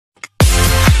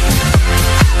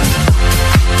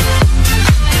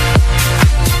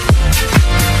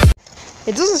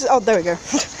It doesn't. Oh, there we go.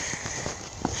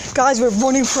 Guys, we're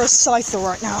running for a Scyther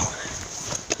right now.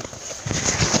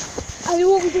 And we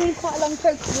will be doing quite a long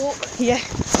Poké walk. Yeah.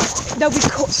 There'll be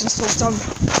cuts and stuff done.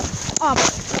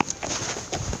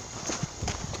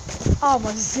 Oh,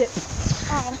 my zip.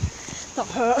 That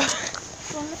hurt.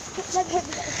 Well, let's hope we get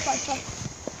the Scyther.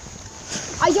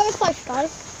 I got a Scyther,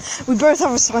 guys. We both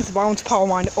have a Scyther, but I want to power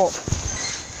mine up.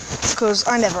 Because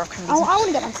I never have candies. I want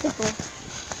to get my Scyther.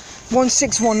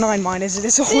 1619 mine is it?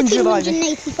 It's 100 IV.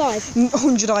 1385.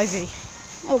 100 IV.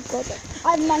 Oh god.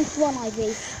 I have 91 IV.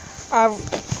 I have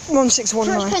How much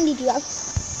 1619. candy do you have?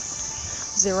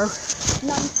 0.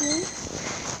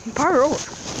 19. Power up.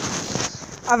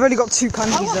 I've only got 2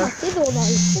 candies I want though. my Sizzle though.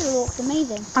 Sizzle looks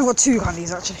amazing. I've got 2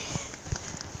 candies actually.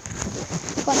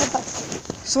 Go on, let's go.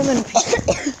 Something.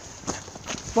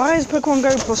 Why is Pokemon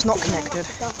Go Plus not connected?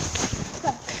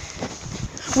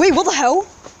 Wait, what the hell?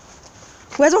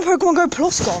 Where's my Pokemon Go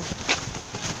Plus gone?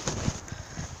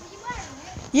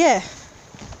 Yeah.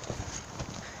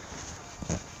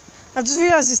 I just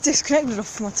realised it's disconnected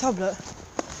off my tablet.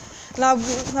 And I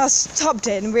tapped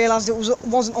it and realised it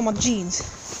wasn't on my jeans.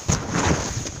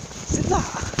 Is it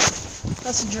that?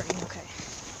 That's a dream, okay.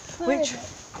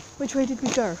 Which way did we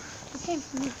go? We came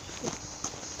from this.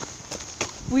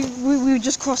 We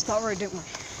just crossed that road, didn't we?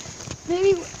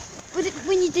 Maybe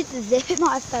when you did the zip, it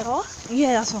might have fell off.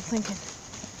 Yeah, that's what I'm thinking.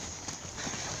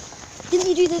 Didn't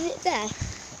you do the zip there?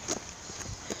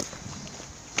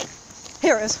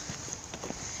 Here it is.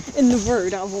 In the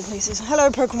road, out of all places. Hello,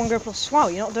 Pokemon Go Plus. Wow,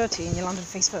 you're not dirty and you landed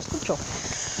face first. Good job.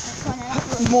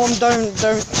 Mom, don't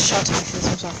shout at me for this,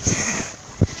 I'm sorry.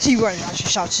 She won't actually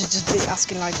shout, she's just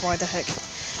asking like, why the heck.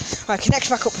 Right, connect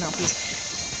back up now, please.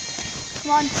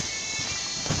 Come on.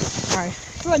 Alright.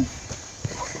 Run.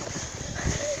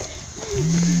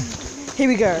 Here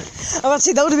we go. I'm about to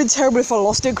say, that would have been terrible if I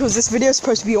lost it, because this video is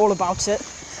supposed to be all about it.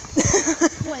 Wait,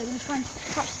 we're trying to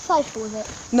catch the Scyther with it.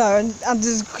 No, and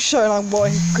just showing like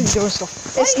what he can do and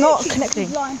stuff. It's not connecting.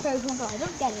 Blind Pokemon Go. I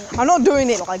don't get it. I'm not doing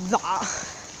it like that.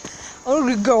 I'm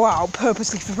going to go out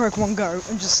purposely for Pokemon Go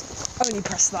and just only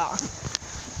press that.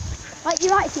 Like, you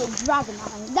might see a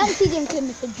Dragonite. Then see the could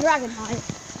miss a Dragonite.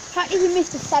 Apparently he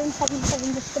missed a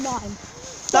 777 just for mine.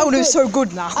 That would be so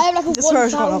good now. I have like a This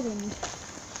road's gone up. 1000.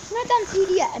 You know Dan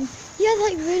CDM? He has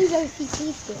like really low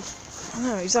CP skills. I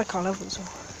know, he's like our level as well.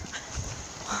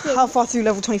 How far through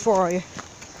level 24 are you?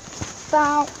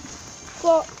 About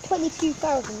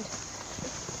 22,000.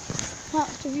 How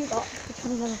much have you got for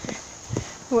 20 level 4?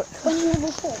 What? 20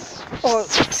 level 4? Oh,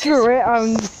 through it,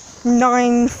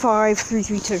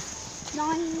 95332.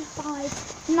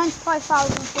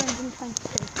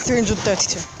 95,322.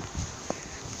 332.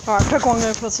 Alright, Pokemon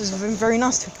Go Plus has been very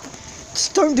nice to me.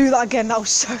 Just don't do that again, that was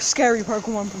so scary,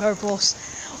 Pokemon Go Plus.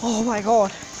 Oh my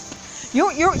god.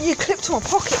 You clipped to my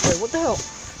pocket though, what the hell?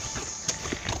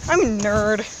 I'm a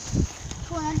nerd.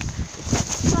 Come on.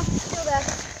 It's still there.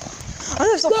 I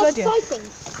know it's not fled yet. Exciting.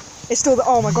 It's still there.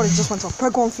 Oh my god, it just went off.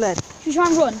 Pokemon fled. Should we try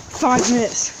and run? 5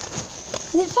 minutes.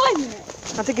 Is it 5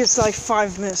 minutes? I think it's like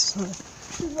 5 minutes.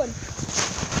 Should we run?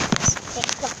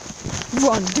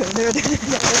 Run.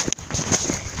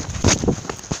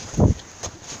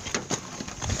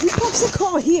 Who parks the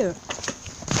car here?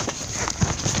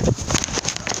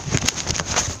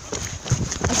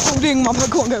 I'm holding my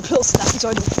Pokemon Go Plus now so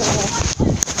I don't fall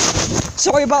off.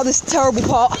 Sorry about this terrible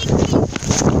part.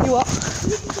 You what?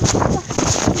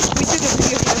 We did a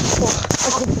video here before.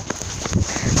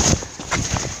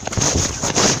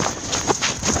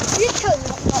 You didn't tell me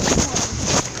what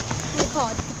the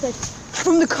card because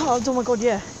From the cards, oh my god,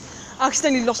 yeah. I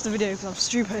accidentally lost the video because I'm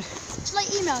stupid. should I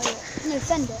email it? No,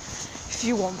 send it. If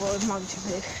you want, but it might be too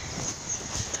big.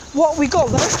 What we got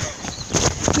though,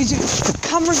 we do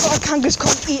Cameron got a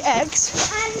Kangaskhan EX,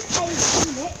 And a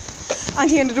Steelix.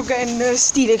 and he ended up getting a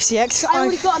Steelix EX. I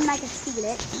already got a Mega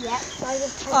Steelix, yeah. So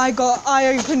I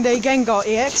opened a Gengar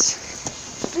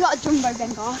EX, we got a Jumbo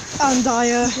Gengar. and I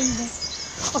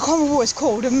Jumbo. can't remember what it's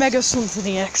called, a Mega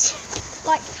something EX.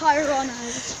 Like Tyranno.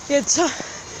 Yeah,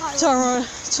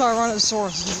 Tyrannosaurus or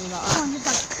something like that. Oh,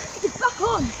 it's back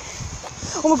on.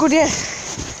 Oh my god, yeah.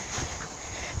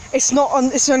 It's not on.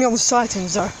 It's only on the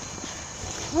sightings though.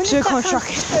 So you can't track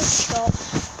it.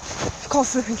 Can't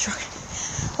flipping track it.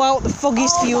 Wow, the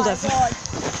foggiest field ever.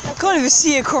 Can't even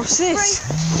see across this.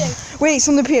 3, 2. Wait,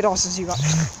 something appeared awesome, you got.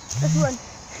 Let's run.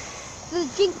 There's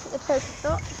a Jinx at the Poké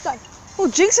Store. Let's go. Well,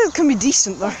 Jinxes can be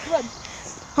decent though. Let's run.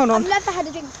 Hold on. I've never had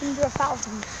a Jinx under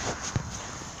 1,000.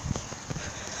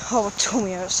 Oh, my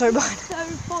tummy hurts so bad. So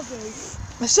foggy.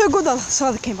 It's so good that the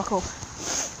cider came back up.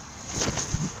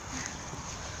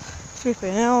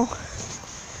 Flipping hell.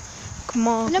 Come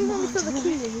on. Remember when we saw the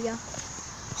Kiwi here?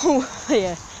 Oh,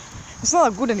 yeah. It's not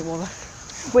that good anymore, though.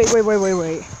 Wait. I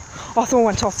thought it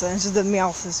went off there, and just the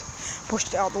Meowth has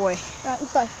pushed it out the way. Right,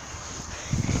 let's go.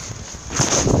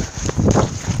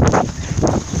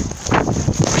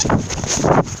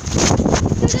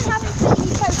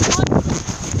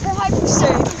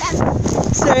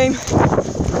 Same.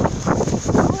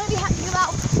 I'm going to be happy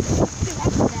about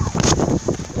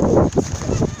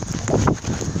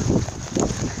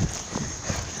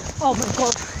Oh my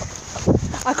god.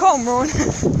 I can't run.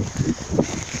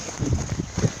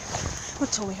 My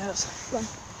tummy hurts. Run.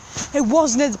 It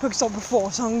was near the Pokestop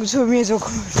before, so I may as well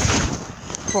come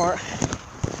for it.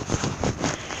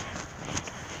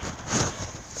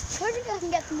 I think I can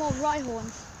get some more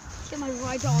Rhyhorns. Get my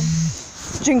ride on.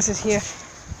 Jinx is here.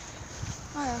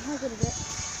 Oh yeah, how good is it?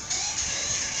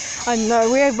 I know,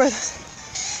 we have both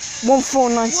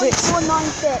 1496.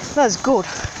 1496. That's good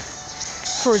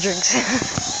for a Jinx.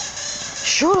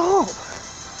 Shut up!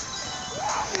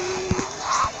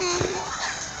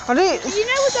 I don't. You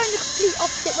know we're going the complete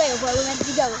opposite way of where we're meant to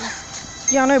be going.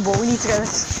 Yeah, I know, but we need to go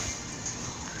this.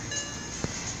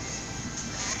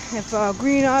 If I'm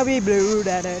green, I'll be blue.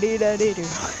 Da da dee da dee do.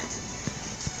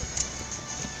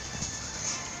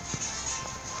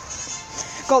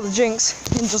 Got the Jinx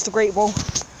in just a Great Ball.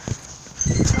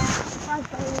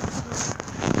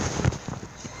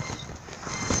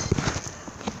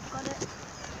 Got it.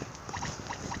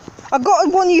 I got a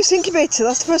one-use incubator.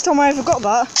 That's the first time I ever got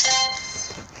that.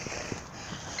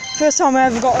 First time I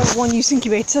ever got a one-use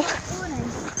incubator.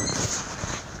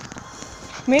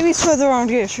 Maybe it's further around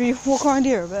here. Should we walk around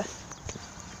here a bit?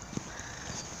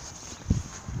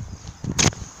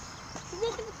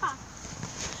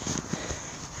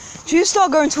 Should we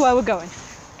start going to where we're going?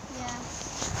 Yeah.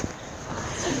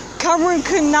 Cameron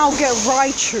can now get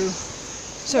Raichu.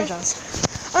 So jazz.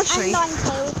 Actually. And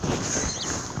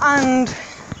Ninetales. And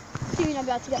Soon I'll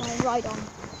be able to get my Rhydon.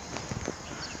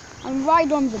 And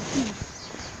Rhydon's a beast.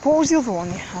 what was the other one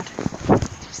you had?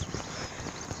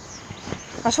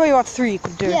 I swear you had 3 you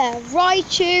could do. Yeah,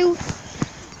 Raichu,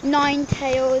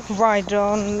 Ninetales.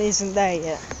 Rhydon isn't there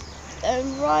yet.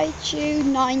 Raichu,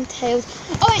 Ninetales.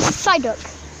 Oh, it's Psyduck.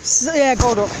 So, yeah,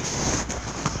 Golduck.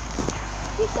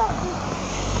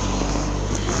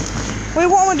 Wait,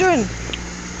 what am I doing?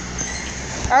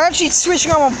 I'm actually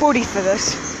switching on my body for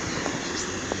this.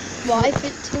 Why?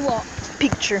 To what?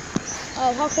 Picture.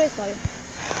 Oh, how close are you?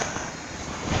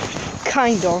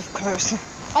 Kind of close.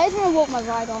 I just want to walk my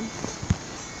Rhydon.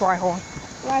 Rhyhorn.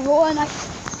 Rhyhorn,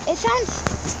 it sounds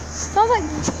like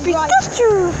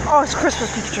Pikachu! Oh, it's Christmas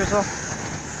Pikachu as well.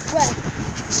 Where?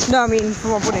 No, I mean for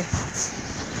my body.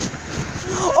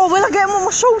 Oh, will I get him on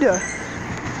my shoulder?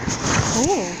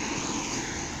 Oh.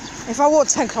 If I walk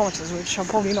 10 kilometers, which I'm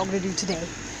probably not going to do today,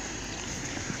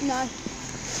 No.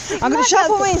 I'm going to shut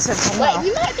up my incense on now. Wait,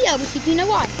 you might be able to, do you know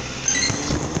why?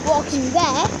 Walking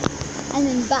there and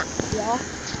then back, yeah.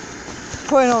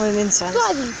 Putting on an incense.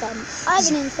 I have incense. I have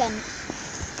an incense.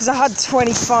 Because I had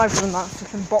 25 from that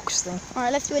flipping box thing.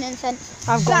 Alright, let's do an incense.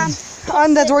 I've gone.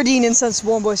 And there's already an incense,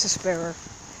 one voice of Spiro.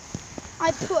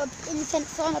 I put an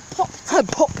incense on, I popped it. I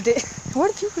popped it. Why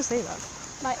did people say that?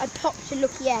 Like, I popped a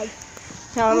lucky egg.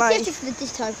 No, I'm like, for the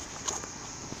Ditto.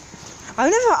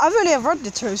 I've only ever had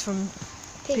Dittos from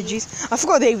Pidgeys. I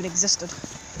forgot they even existed.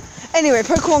 Anyway,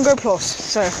 Pokemon Go Plus.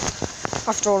 So,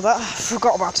 after all that, I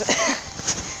forgot about it.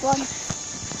 1, 2.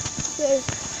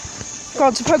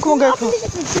 Gone to Pokemon Go I Plus.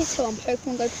 think there's a Ditto on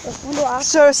Pokemon Go Plus. I wonder what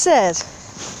So it says,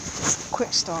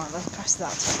 quick start, let's press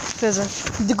that. There's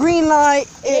the green light,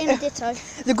 Ditto.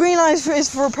 the green light is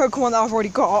for a Pokemon that I've already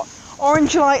got.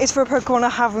 Orange light is for a Pokemon I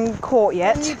haven't caught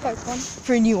yet. New Pokemon.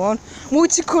 For a new one.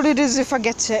 Multicoloured is if I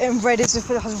get it, and red is if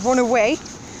it has run away.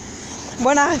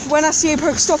 When I see a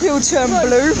Pokestop, it will turn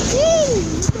blue,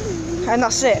 and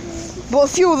that's it. But a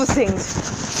few other things.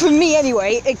 For me,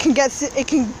 anyway, it can get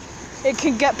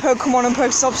Pokemon and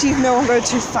Pokestops even though I'm going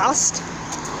too fast.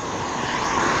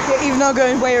 Even though I'm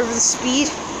going way over the speed.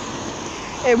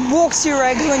 It walks your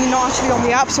eggs when you're not actually on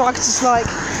the app, so I can just like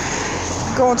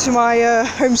go onto my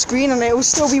home screen and it will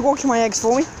still be walking my eggs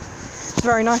for me. It's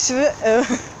very nice of it.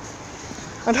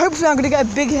 And hopefully I'm going to get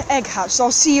a big egg hatch, so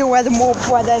I'll see you where there's more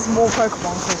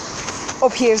Pokemon.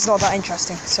 Up here is not that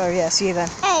interesting, so yeah, see you then.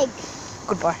 Egg.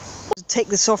 Goodbye. Take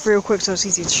this off real quick so it's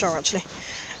easy to show actually.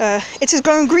 It is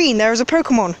glowing green, there is a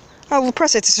Pokemon. I will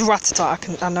press it, it's a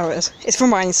Rattata, I know it is. It's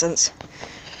from my instance.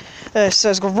 So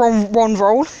it's got one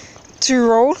roll, 2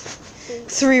 roll,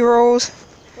 3 rolls.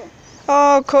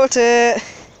 Oh, caught it.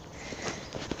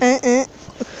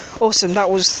 Awesome, that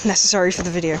was necessary for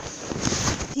the video.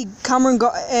 Cameron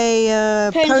got a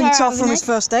Ponytail from his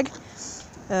first egg.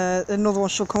 Another one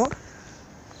should come up.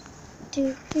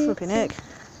 Flipping heck.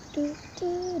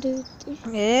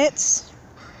 It's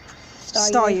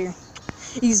Staryu.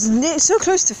 He's so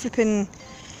close to flipping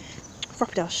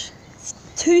Rapidash.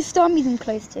 2 star medium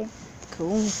close to.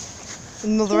 Cool.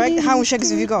 Another egg. How much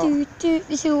eggs have you got?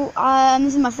 This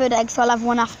is my 3rd egg, so I'll have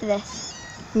one after this.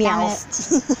 Meow.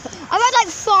 I've had like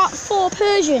 4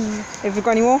 Persians. Have you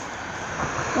got any more?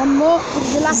 One more.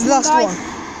 This is the last, one.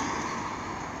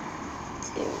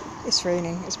 2. It's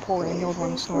raining. It's pouring. The old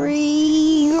one's snoring.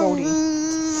 3. Goldie.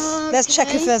 Let's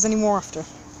check if there's any more after.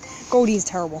 Goldie is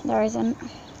terrible. There isn't.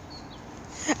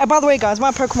 By the way, guys,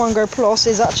 my Pokemon Go Plus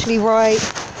is actually right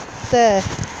there.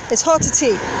 It's hard to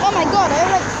see. Oh my god, I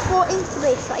have like 4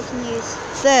 incubators that I can use.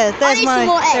 There's my.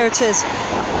 There it is.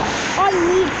 I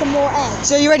need some more eggs.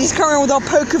 So you ready to carry on with our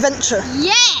Poke Adventure?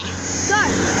 Yeah! Go!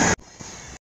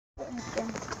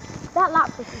 That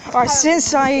laptop is Alright,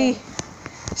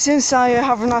 since I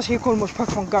haven't actually called much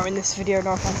Pokemon Go in this video,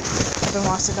 no offense. I don't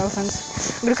want to say no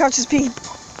offense. I'm gonna catch this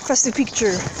Festive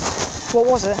Pikachu. What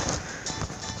was it?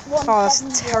 Oh, that's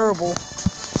terrible.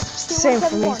 Same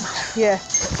for me. Yeah.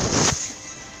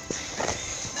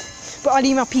 But I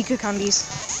need my Pika candies.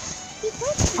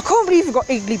 I can't believe we got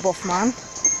Igglybuff, man.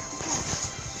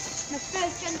 My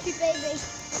first Gen 2 baby.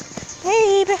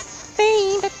 Baby.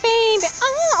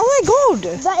 Oh my god.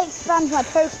 That expands my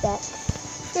Pokedex.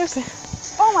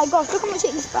 Oh my gosh, look how much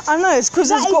it expands. I know, it's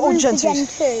because it's got all Gen 2s. Gen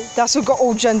 2. That's what got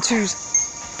all Gen 2s.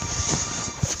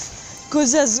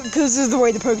 Because there's the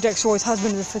way the Pokedex always has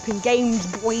been in the flipping games,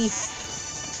 boy.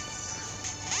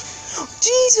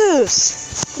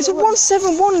 Jesus! It's a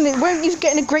 171 and it won't even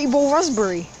get in a Great Ball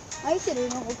Raspberry. I used to do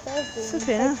normal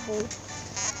curveball.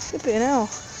 Flipping hell.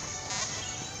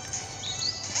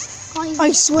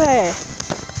 I swear.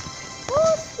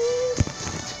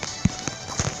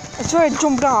 I swear I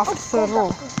jumped off the 3rd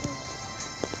roll.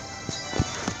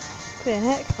 Flipping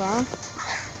heck, man.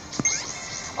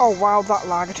 Oh wow, that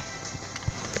lagged.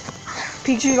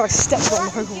 Pikachu like stepped on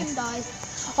the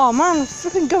Pokemon. Oh man,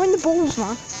 flipping go in the balls,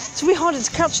 man. It's really harder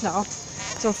to catch now,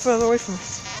 so I'm further away from it.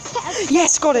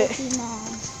 Yes, got it!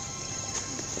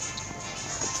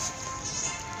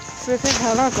 Flipping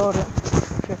hell, I got it.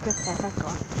 Flipping hell, I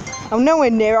got it. I'm nowhere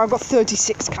near, I've got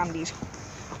 36 candies.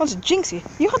 Oh, it's a Jinxie.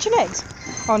 You hatching eggs?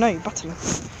 Oh no, you're battling.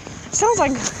 Sounds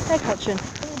like egg hatching.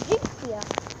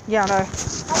 Yeah, I know.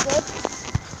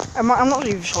 I'm not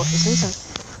even sure if it's incense.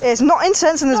 It's not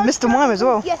incense and there's Mr. Mime as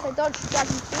well. Yes, I dodged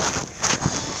Dragon Fruit.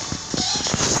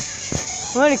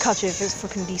 I'll only catch it if it's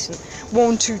fucking decent.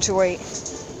 1, 2 to 8.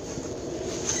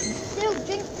 Still,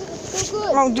 Jinx is still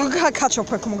good. Oh, look how I catch your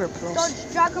Pokemon Go Plus.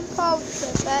 Dodge Dragon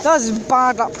Pulse. That is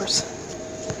bad Lapras.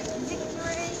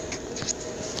 Victory.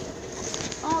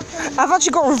 I've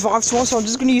actually got revived once, so I'm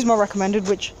just going to use my recommended,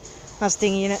 which has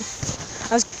thingy in it.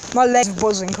 My legs are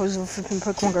buzzing because of flipping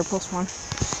Pokemon Go Plus, man.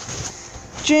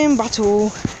 Gym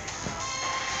battle.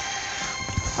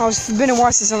 It's been a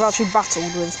while since I've actually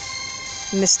battled with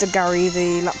Mr. Gary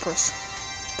the Lapras.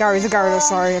 Gary the Gyarados,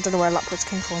 sorry, I don't know where Lapras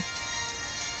came from.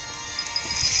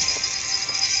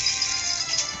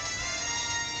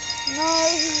 No,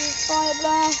 he's Fire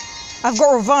Blast. I've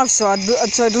got revive, so it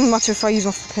doesn't matter if I use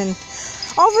my flipping.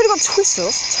 Oh, I've already got Twister,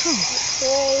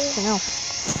 that's terrible.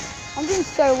 I'm doing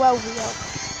so well with you.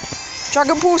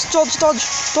 Dragon Pulse,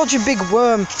 dodge, you big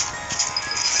worm.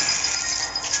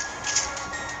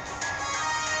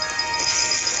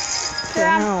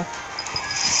 Yeah.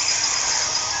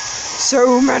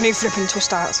 So many flipping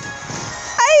twist outs.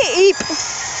 Hey, Eep!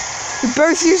 We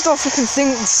both used our flipping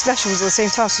specials at the same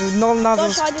time, so none of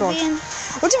us could dodge.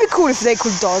 Wouldn't it be cool if they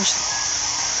could dodge?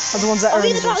 Are the ones that are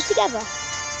in the battle together?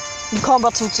 You can't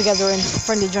battle together in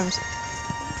friendly gyms.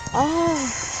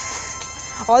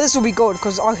 Oh, this will be good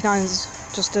because Arcanine's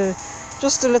just a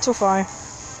little fire.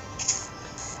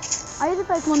 I used a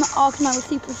Pokemon that Arcanine was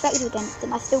super effective against,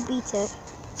 and I still beat it.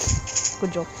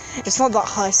 Good job. It's not that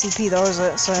high CP though, is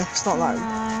it? So it's not like.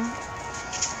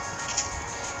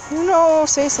 No,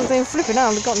 say something. Flipping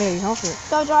out. I got nearly half of it.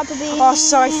 So I to be. Oh,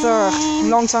 Scyther.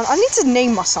 Long time. I need to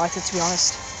name my Scyther, to be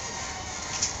honest.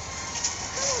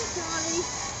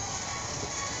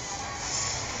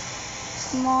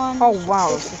 Come on. Oh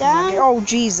wow. Oh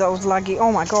jeez, that was laggy.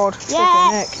 Oh my god.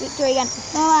 Yes. Victory again.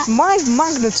 My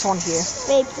Magneton here.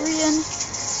 Vaporeon.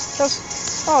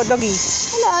 Oh, doggy.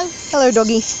 Hello. Hello,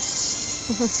 doggy.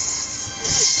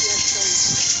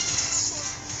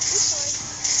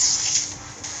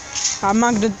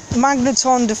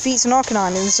 Magneton defeats an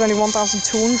Arcanine and it's only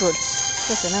 1,200.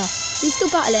 Flipping hell. He's still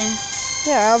battling?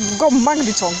 Yeah, I've got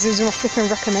Magneton because he's my flipping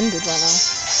recommended right now.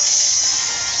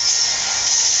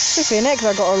 Flipping heck,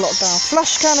 I got a lot down.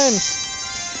 Flash cannon!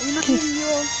 Are you not using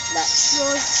your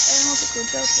what's it called,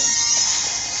 Joker?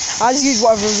 I just used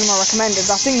whatever was in my recommended.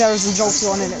 I think there is a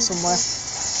Jolteon in it somewhere.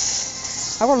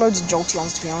 I've got loads of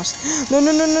Jolteons, to be honest. No.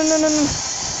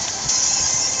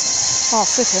 Oh,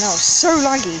 flipping hell. It's so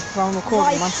laggy while I'm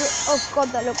recording, man. Oh, God,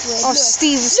 that looks weird. Oh, look.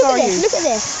 Steve, the star you. Look at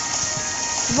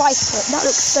this. Vice grip. That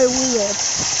looks so weird.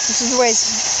 This is the way it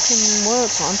fucking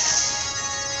works, man.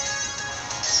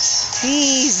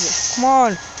 Jeez. Come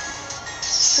on.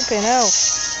 Flipping hell.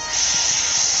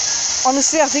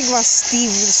 Honestly, I think my Steve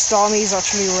the Starmie is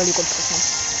actually a really good Pokemon.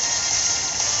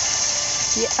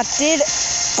 Yeah, I did it.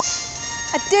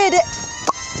 I did it.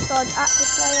 God,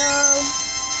 active player.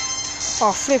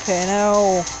 Oh, flipping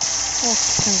hell. Oh,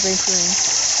 fucking Vaporeon.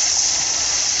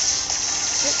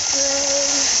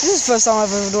 This is the first time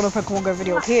I've ever done a Pokemon Go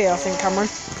video up here, I think, Cameron.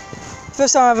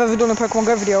 First time I've ever done a Pokemon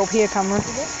Go video up here, Cameron.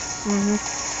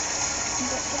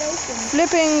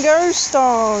 Flipping Go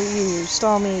Star you,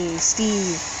 Starmie,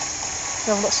 Steve.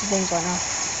 We have lots of names right now.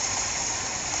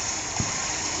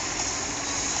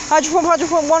 Hydro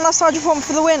Pump, one last Hydro Pump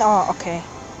for the win. Oh, okay.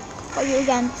 What are you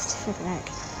against? Flipping heck.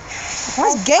 Why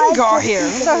is Gengar here?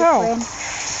 What the hell?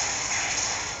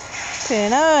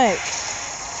 Flipping heck.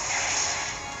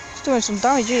 It's doing some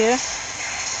damage here.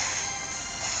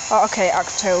 Oh, okay,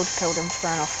 Actailed killed him.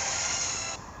 Fair enough.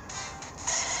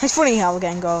 It's funny how the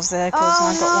Gengar's there, because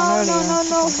I got one earlier.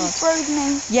 No, you froze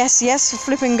me. Yes,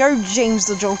 flipping go, James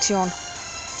the Jolteon.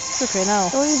 Flipping hell.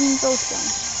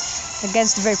 Jolteon.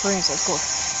 Against the Vaporeon, so it's good.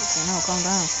 Flipping hell, calm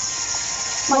down.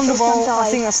 My Thunderbolt, Jolteon I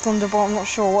think that's Thunderbolt, I'm not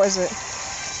sure, what is it?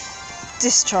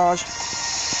 Discharge.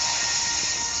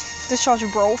 Discharge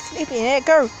of Brawl, flipping it,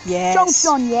 go! Yes!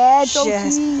 Jolteon, yeah,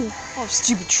 Jolteon. Yes. Oh,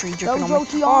 stupid tree jumping on me.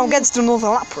 Jolteon. Oh, I'm against another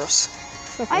Lapras.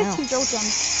 I have 2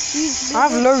 Jolteons. I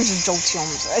have loads of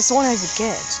Jolteons. It's the one I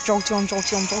forget. Jolteon.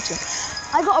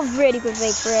 I got a really good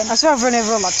Vaporeon. I swear I've only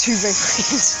ever had like 2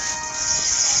 Vaporeons.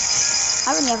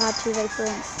 I've only ever had 2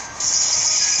 Vaporeons.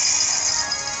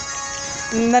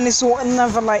 And then it's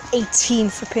another like 18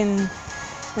 flipping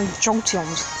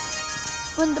Jolteons.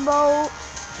 Thunderbolt.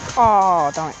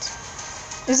 Oh, damn it.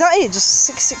 Is that it? Just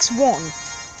 661?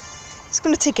 It's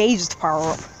gonna take ages to power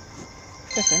up.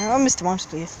 Flipping, I missed the mouse,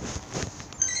 please.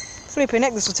 Flipping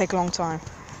heck, this will take a long time.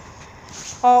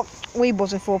 Oh, we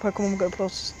buzzing for Pokemon Go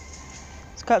Plus.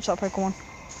 Let's catch that Pokemon.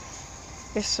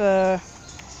 It's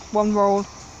 1 roll,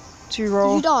 2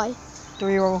 roll. Did you die?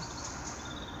 3 roll.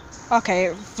 Okay,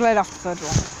 it fled after 3rd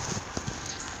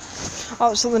roll.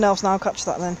 Oh, something else now, catch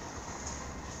that then.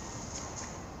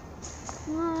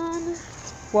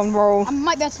 1 roll. I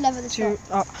might be able to level this 2.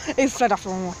 up. Oh, it fled after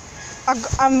 1 more.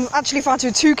 I'm actually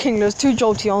fighting 2 Kinglers, 2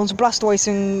 Jolteons, Blastoise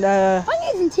and I'm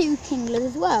using 2 Kinglers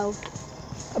as well.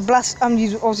 I'm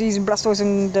also using Blastoise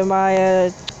and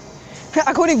my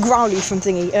I called him Growly from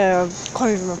thingy.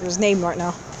 Can't even remember his name right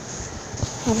now.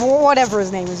 Whatever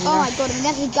his name is. You know. Oh my god, I'm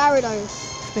against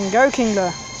Gyarados. Then go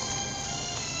Kingler.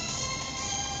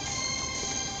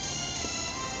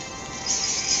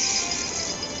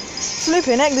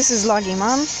 Flipping heck, this is laggy,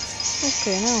 man.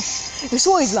 Okay, now. It's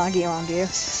always laggy around here,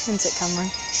 isn't it,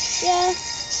 Cameron? Yeah.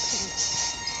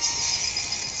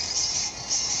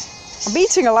 I'm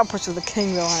beating a Lapras with the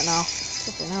Kingler right now.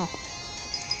 Flipping hell.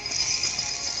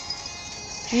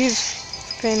 Use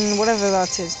flipping whatever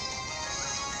that is.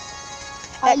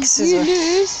 X You scissor.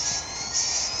 lose.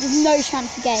 There's no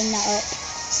chance of getting that up.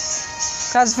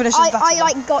 Let's finish this battle. I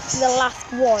like got to the last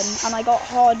one and I got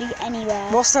hardly anywhere.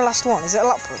 What's the last one? Is it a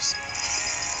Lapras?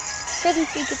 Prison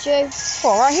Pikachu.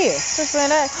 Oh, right here. Flipping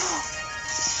heck.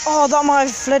 Oh, that might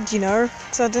have fled, you know,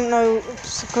 because I didn't know,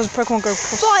 because Pokemon Go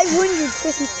Plus. 500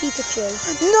 Christmas Pikachu.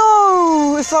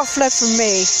 No! If that fled from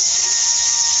me.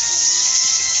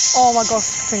 Oh my god,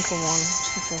 flipping come on. I'm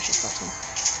just gonna finish this battle.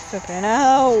 Flipping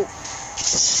out.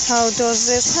 How does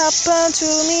this happen to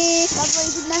me? That's why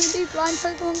you should never do blind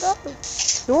Pokemon Go.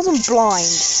 It wasn't blind.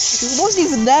 It wasn't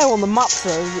even there on the map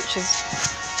though, which is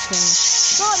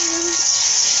Can't you?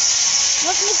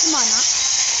 What's missing my map?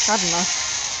 I don't know.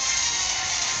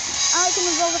 I can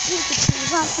evolve a Pikachu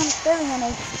without transferring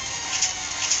any.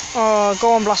 Oh,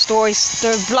 go on Blastoise.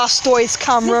 The Blastoise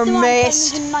camera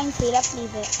missed. 90, let's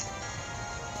leave it.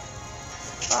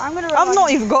 Right, I'm gonna I've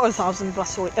not even got 1,000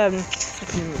 Blastoise.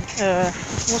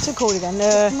 What's it called again?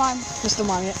 Mr.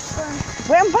 Mime, yeah.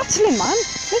 Wait, I'm battling, man.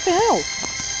 What the hell?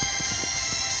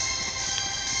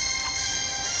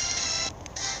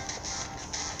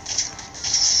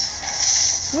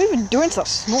 What are you even doing to that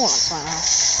Snorlax right now?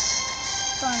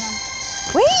 Sorry, man.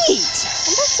 Wait!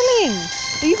 I'm battling!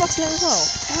 Are you battling as well?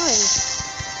 No.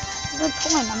 There's no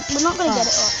point, man. We're not gonna get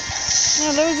it up.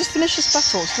 Yeah, let me just finish this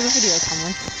battle. It's for the video,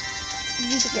 Cameron.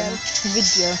 Video.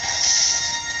 Video.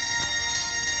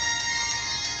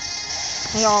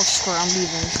 Yeah, screw it, I'm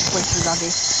leaving. It's way too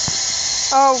laggy.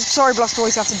 Oh, sorry,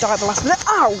 Blastoise, you have to die at the last minute.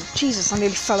 Ow! Jesus, I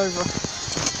nearly fell over.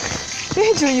 You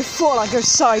hate it when you fall, like go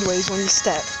sideways when you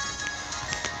step.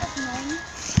 That's annoying.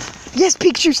 Yes,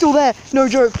 Pikachu's still there. No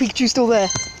joke, Pikachu's still there.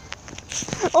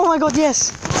 Oh my god,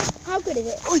 yes. How good is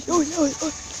it? Oi, oi, oi,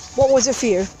 oi. What was it for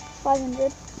you?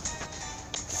 500.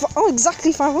 Oh,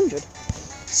 exactly 500.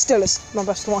 Still, it's my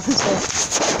best one.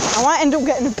 So I might end up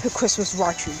getting a Christmas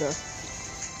Raichu though.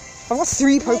 I've got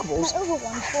 3 Pokeballs. My other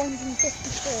one's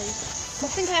 453. I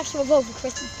think I have to evolve a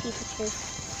Christmas Pikachu.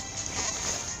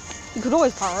 You could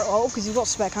always power it up because you've got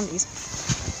spare candies.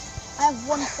 I have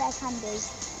 1 spare candy.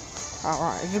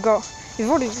 Alright, you've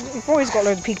always got a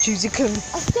load of Pikachus. You can.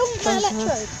 I still need my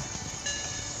Electrode.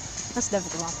 That's never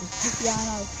gonna happen. Yeah, I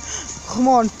know. Come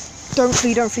on, don't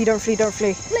flee, don't flee, don't flee, don't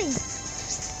flee. Please.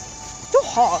 You're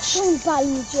harsh. Someone's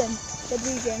battling the gym. The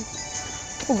blue gym.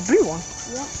 Oh, the blue one.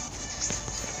 Yeah.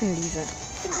 Can leave it. I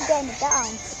think they're getting it down.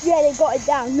 Yeah, they got it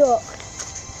down. Look.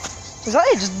 Is that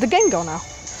it? Just the game gone now?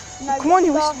 No, Come on,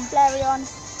 you. Flareon,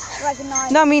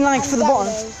 Dragonite. No, I mean like for the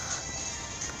bottom. Gyarados.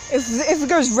 If it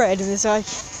goes red and it's like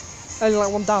only like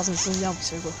 1,000, so yeah,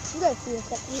 so good. You go through the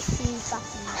back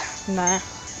in Nah,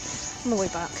 on the way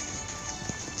back.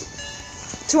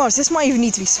 To be honest, this might even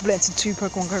need to be split into 2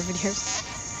 Pokemon Go videos.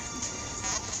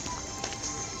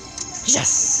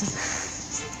 Yes!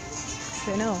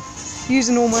 I know.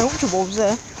 Using all my Ultra Balls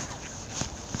there.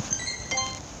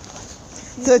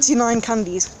 39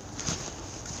 candies.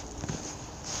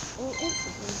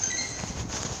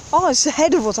 Oh, it's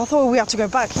ahead of us. I thought we had to go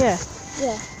back, yeah.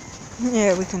 Yeah.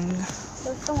 Yeah, we can.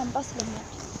 There's someone bustling it.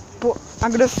 But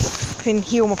I'm gonna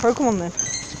heal my Pokemon then.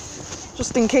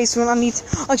 Just in case when I need to.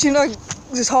 Actually, no,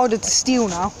 it's harder to steal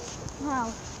now.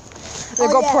 How? They've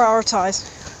got prioritised.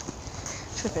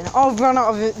 Tripping. Oh, I've run out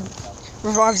of it.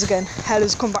 Revives again. Hell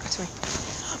has come back to me.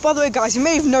 By the way, guys, you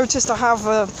may have noticed I have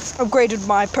upgraded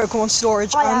my Pokemon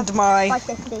storage and my.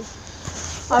 550.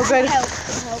 I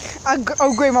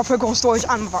upgraded my Pokemon storage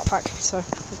and my backpack. So,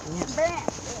 yeah.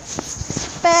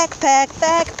 Backpack,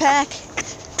 backpack,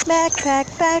 backpack,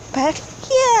 backpack.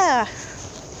 Yeah.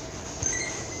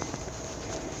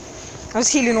 I was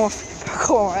healing off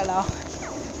Pokemon right now.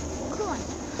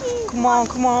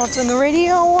 Come on, turn the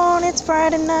radio on. It's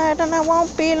Friday night and I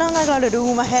won't be long. I gotta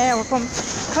do my hair from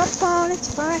cut on. It's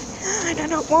Friday night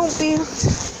and it won't be long.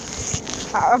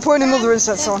 I put another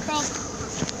incense on.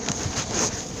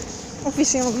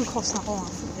 Obviously, I'm gonna cost that one.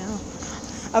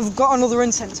 Yeah. I've got another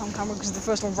incense on camera because the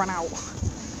first one ran out.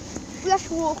 We have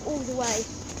to walk all the way.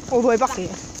 All the way back here.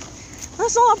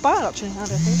 That's not that bad actually, I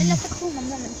don't think. Unless I call my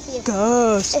mum and see if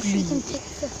Ghastly. she can pick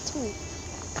the tool.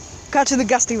 Catching the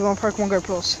Ghastly with on Pokemon Go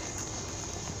Plus.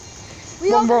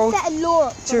 We One are roll, going to set a lure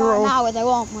up for 2 roll, an hour though,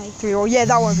 aren't we? 3 roll. Yeah,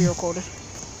 that won't be recorded.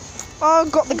 Oh,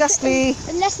 got the Ghastly.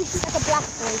 Unless this is like a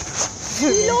Blastoise. We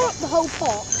lure up the whole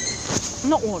pot.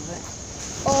 Not all of it.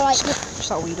 Or like Just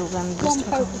that Weedle then. one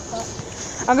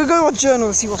Pokepot. I'm gonna go to my journal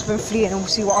and see what's been fleeing and we'll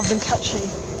see what I've been catching.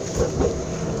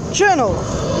 Journal.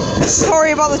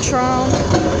 Sorry about the drown.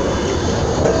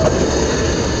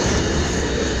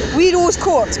 Weedle was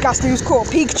caught, Ghastly was caught,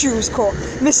 Pikachu was caught,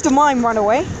 Mr. Mime ran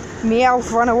away,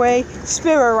 Meowth ran away,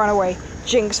 Spearow ran away,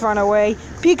 Jinx ran away,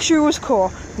 Pikachu was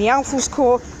caught, Meowth was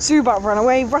caught, Zubat ran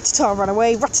away, Rattata ran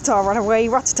away, Rattata ran away,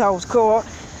 Rattata was caught,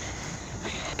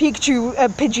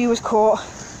 Pidgey was caught,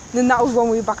 and then that was when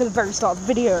we were back at the very start of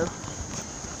the video.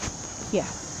 Yeah.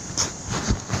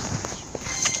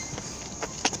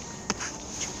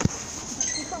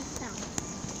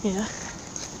 Yeah.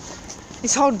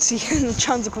 It's hard to see the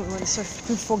chance of coming when it's so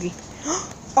freaking foggy.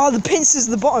 Oh, the pincers at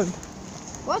the bottom.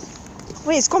 What?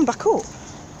 Wait, it's gone back up.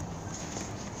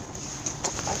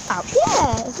 Ouch.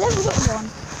 Yeah, it's leveled up one.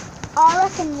 I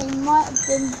reckon they might have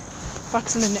been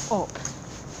Battling it up.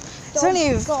 It's only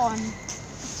if gone.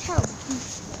 It's terrible.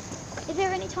 Is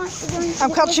there any time?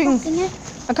 I'm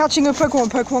catching a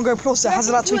Pokemon Go Plus that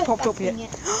hasn't actually popped up yet.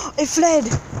 It fled.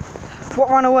 What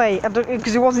ran away?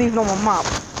 Because it wasn't even on my map.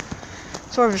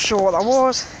 So I'm sure what that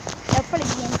was. They'll probably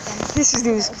be instant.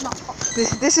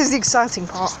 This is the exciting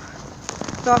part.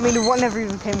 No, I mean it never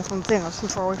even came up on the thing. I was too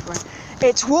far away from it.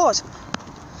 It's what?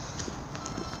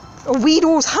 A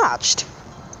Weedle's hatched.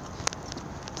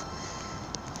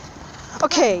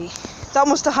 Okay, that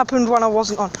must have happened when I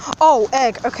wasn't on. Oh,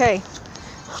 egg. Okay.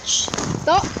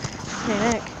 Stop.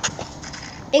 Yeah, egg.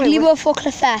 Igglybuff for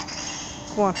Clefairy.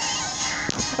 What?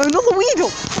 Oh, another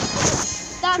Weedle.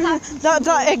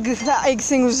 That egg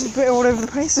thing was a bit all over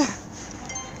the place.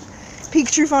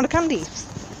 Pikachu found a candy.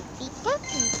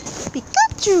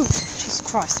 Pikachu! Jesus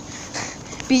Christ.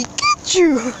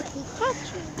 Pikachu!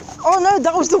 Oh no,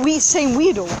 that was the same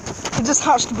Weedle. It just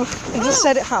hatched. It just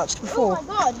said it hatched before. Oh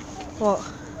my god. What?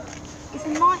 It's a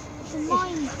mine.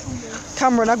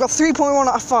 Cameron, I've got 3.1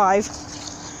 out of 5.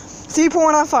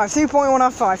 3.1 out of 5. 3.1 out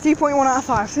of 5. 3.1 out of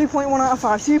 5. 3.1 out of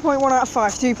 5. 3.1 out of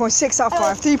 5. 3.6 out of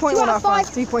 5. 3.1 out of 5.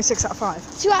 3.6 out of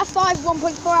 5. 2 out of 5.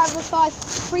 1.4 out of 5.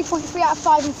 3.3 out of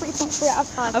 5 and 3.3 out of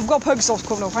 5. I've got Pokestops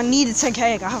coming up. I need a 10k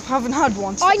egg. I haven't had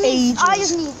one for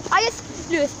ages.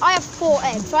 Lewis, I have 4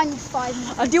 eggs, so I need 5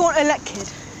 more. I do want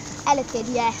Elekid. Elekid,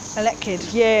 yeah.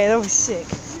 Elekid, yeah, that was sick.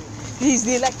 He's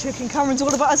the electric and Cameron's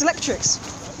all about his electrics.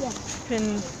 Yeah.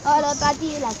 All about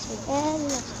the electric.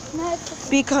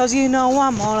 Because you know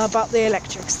I'm all about the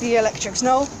electrics. The electrics,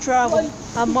 no trouble.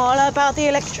 I'm all about the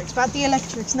electrics. About the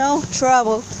electrics, no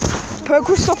trouble.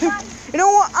 Pokestopping. You know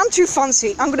what? I'm too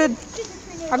fancy. I'm getting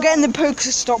the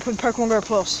Pokestop with Pokemon Go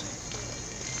Plus.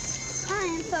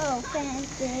 I'm so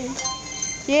fancy.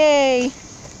 Yay!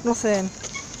 Nothing.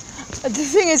 The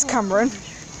thing is, Cameron,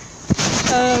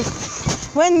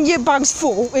 when your bag's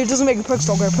full, it doesn't make the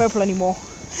Pokestop go purple anymore.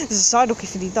 There's a side hook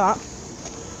if you need that.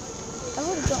 I've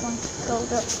already got one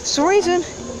gold up. For some reason,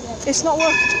 it's not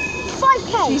working.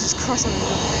 5k! Jesus Christ,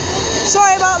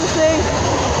 sorry about the thing.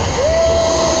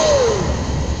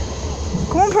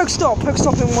 Come on, Pokestop.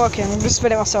 Pokestop isn't working. I'm going to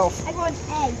spin it myself. I got an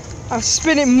egg. I'll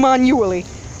spin it manually.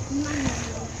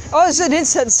 Oh, it's an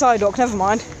instant side hook. Never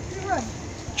mind. Run.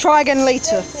 Try again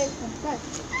later.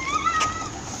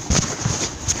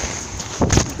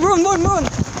 Run, run, run!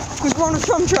 Because we're on a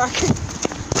drum track.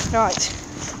 Right.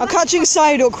 I'm catching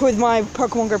side hook with my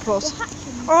Pokemon Go Plus.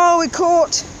 Oh, we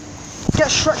caught!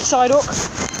 Get Shrek side hook.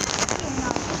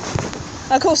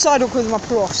 I caught side hook with my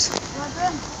Plus.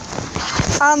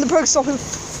 And the Pokestop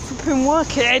has been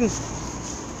working.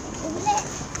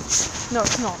 No,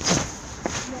 it's not.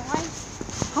 Why?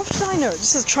 How should I know? It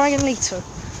just says try again later.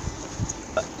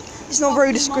 It's not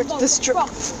very descriptive.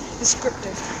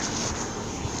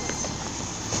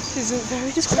 It isn't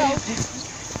very descriptive.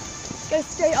 Go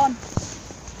straight on.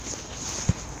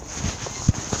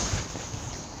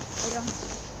 Hold on.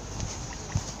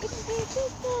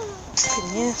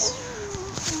 Yes.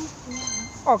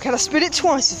 Oh, can I spin it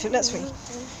twice if it lets me?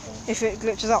 If it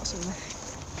glitches out something.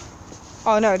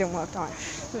 Oh no, it didn't work. Alright.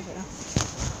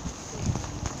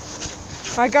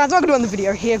 Alright guys, I'm not going to end the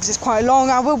video here because it's quite long.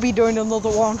 I will be doing another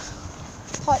one.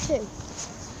 Part 2?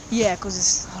 Yeah, because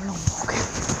it's a long walk.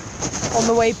 On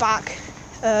the way back.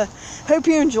 Hope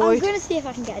you enjoyed. I'm going to see if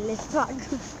I can get a lift back.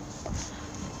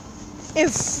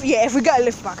 If we get a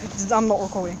lift back, I'm not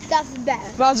recording. That's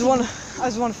better. But I just want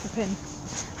to flip in.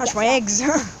 Hatch my eggs.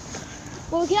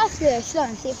 Well, we can ask the slow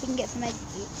and see if we can get some eggs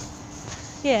to eat.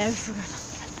 Yeah,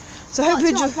 so hope you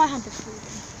enjoy. My hand is full.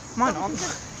 Mine aren't.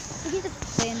 We can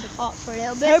just stay in the park for a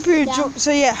little bit. Hope you enjoy.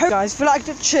 So yeah, hope guys, if you liked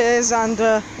it, cheers, and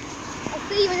I'll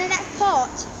see you in the next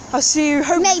part. I'll see you.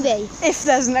 Maybe. If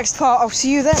there's a next part, I'll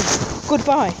see you then.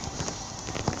 Goodbye.